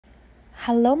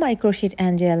Hello, my crochet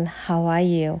angel. How are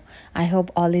you? I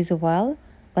hope all is well.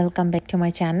 Welcome back to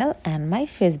my channel and my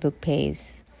Facebook page.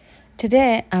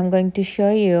 Today, I'm going to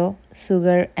show you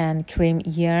sugar and cream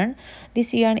yarn.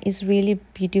 This yarn is really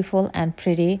beautiful and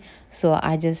pretty, so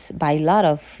I just buy a lot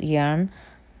of yarn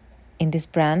in this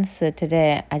brand. So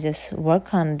today, I just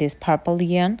work on this purple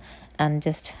yarn and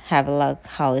just have a look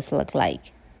how it looks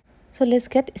like. So let's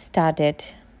get started.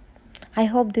 I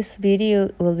hope this video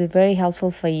will be very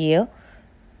helpful for you.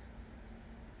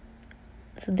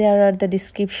 So there are the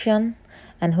description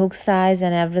and hook size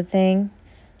and everything.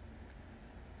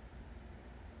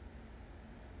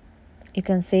 You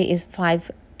can see it's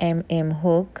 5mm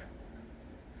hook.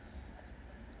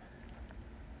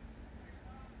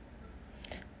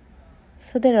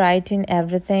 So they write in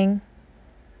everything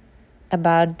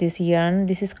about this yarn.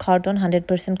 This is cotton,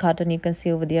 100% cotton. You can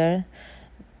see over there.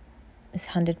 It's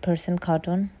 100%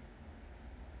 cotton.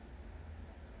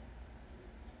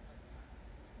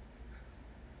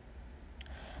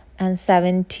 And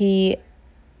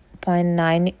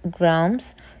 70.9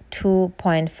 grams,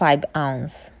 2.5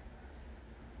 ounce.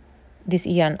 This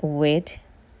yarn weight.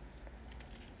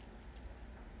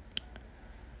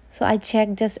 So I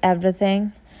checked just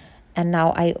everything and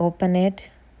now I open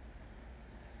it.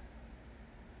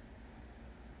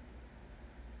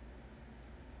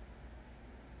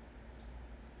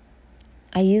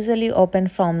 I usually open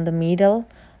from the middle,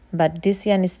 but this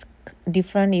yarn is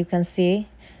different. You can see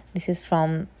this is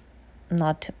from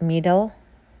not middle.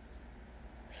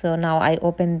 So now I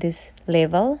open this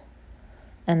level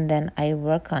and then I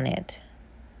work on it.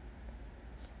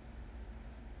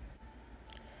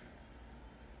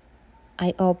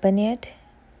 I open it.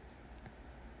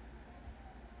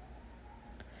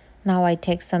 Now I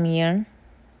take some yarn.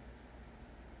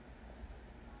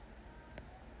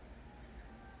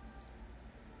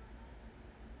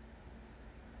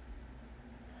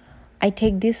 I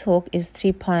take this hook is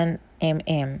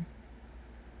 3.mm.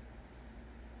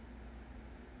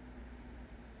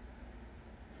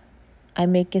 I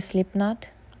make a slip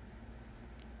knot.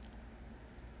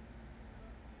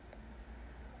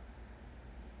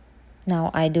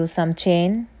 Now I do some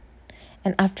chain,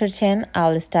 and after chain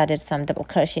I'll start some double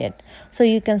crochet. So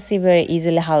you can see very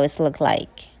easily how it looks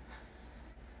like.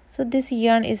 So this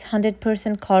yarn is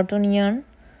 100% cotton yarn.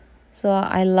 So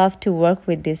I love to work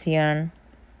with this yarn.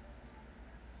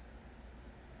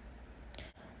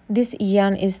 This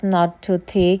yarn is not too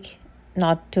thick,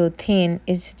 not too thin.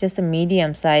 It's just a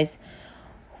medium size.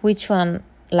 Which one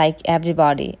like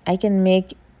everybody. I can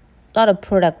make a lot of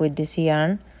product with this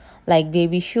yarn, like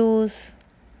baby shoes,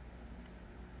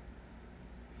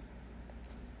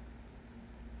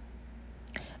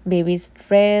 baby's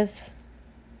dress.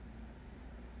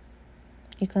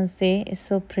 You can see it's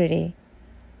so pretty.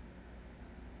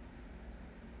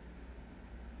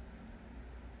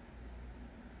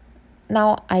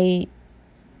 Now I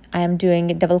am doing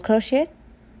a double crochet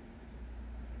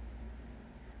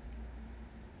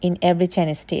in every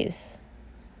chain stitch,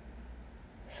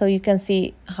 so you can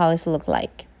see how it looks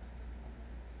like.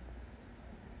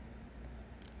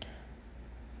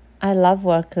 I love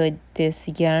work with this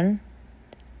yarn.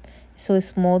 So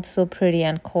smooth, so pretty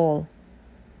and cool.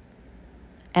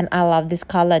 And I love this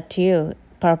color too,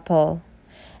 purple.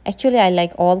 Actually, I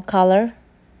like all color.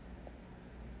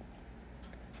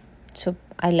 So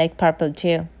I like purple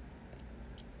too.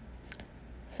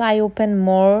 So I open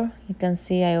more. You can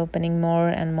see I opening more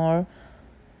and more,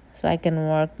 so I can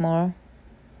work more.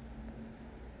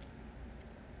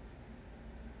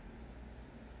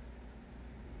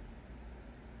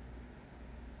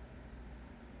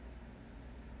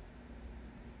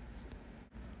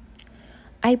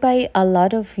 I buy a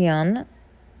lot of yarn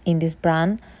in this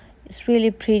brand. It's really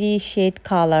pretty shade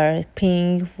color,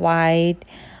 pink, white,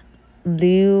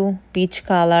 blue, peach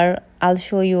color. I'll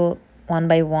show you one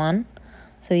by one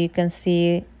so you can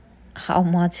see how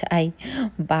much I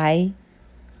buy.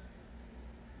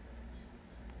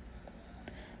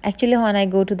 Actually, when I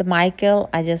go to the Michael,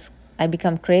 I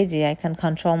become crazy. I can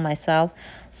control myself,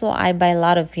 so I buy a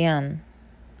lot of yarn.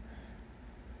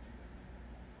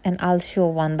 And I'll show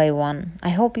one by one. I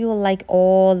hope you will like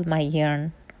all my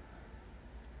yarn.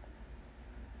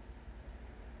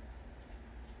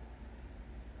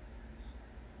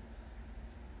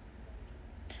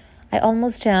 I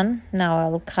almost done. Now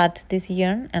I'll cut this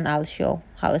yarn and I'll show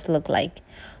how it look like.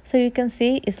 So you can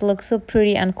see it looks so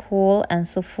pretty and cool and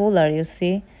so fuller. You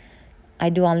see, I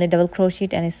do only double crochet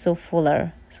and it's so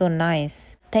fuller, so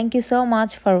nice. Thank you so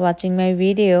much for watching my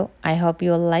video. I hope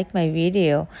you will like my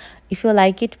video. If you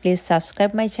like it, please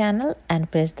subscribe my channel and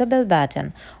press the bell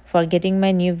button for getting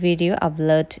my new video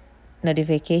upload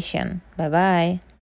notification. Bye bye.